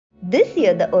This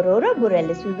year, the aurora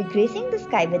borealis will be gracing the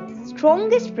sky with its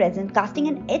strongest presence, casting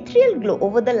an ethereal glow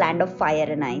over the land of fire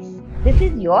and ice. This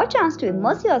is your chance to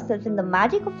immerse yourself in the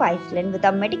magic of Iceland with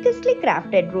our meticulously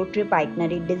crafted road trip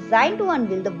itinerary designed to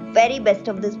unveil the very best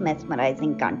of this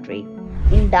mesmerizing country.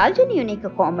 Indulge in unique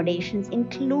accommodations,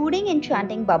 including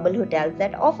enchanting bubble hotels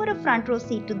that offer a front row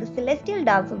seat to the celestial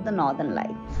dance of the northern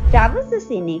lights. Traverse the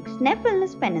scenic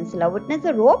Snæfellsnes Peninsula, witness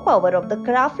the raw power of the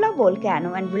Krafla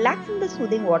volcano, and relax in the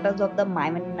soothing waters of the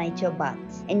Mæven nature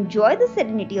baths. Enjoy the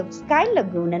serenity of Sky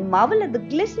Lagoon and marvel at the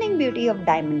glistening beauty of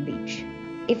Diamond Beach.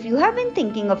 If you have been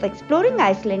thinking of exploring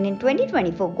Iceland in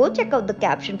 2024, go check out the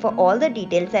caption for all the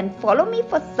details and follow me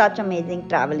for such amazing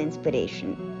travel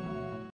inspiration.